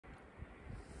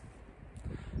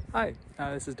Hi,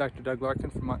 this is Dr. Doug Larkin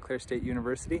from Montclair State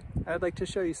University. I'd like to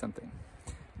show you something.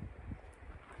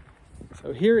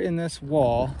 So here in this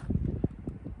wall,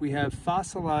 we have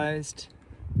fossilized,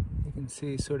 you can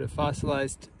see sort of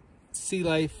fossilized sea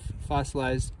life,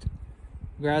 fossilized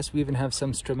grass. We even have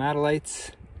some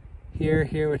stromatolites here,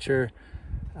 which are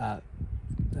a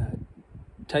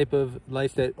type of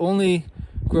life that only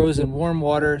grows in warm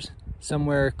waters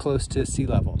somewhere close to sea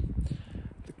level.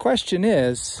 The question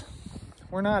is,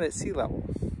 we're not at sea level.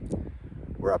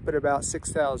 We're up at about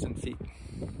 6,000 feet.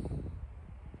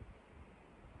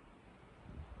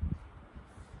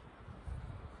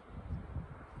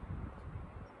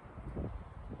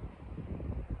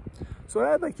 So what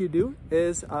I'd like you to do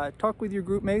is talk with your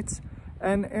group mates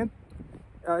and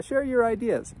share your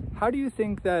ideas. How do you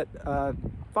think that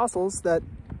fossils that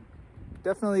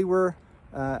definitely were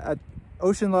at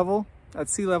ocean level, at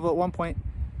sea level at one point,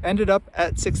 ended up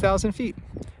at 6,000 feet?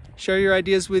 Share your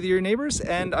ideas with your neighbors,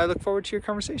 and I look forward to your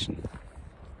conversation.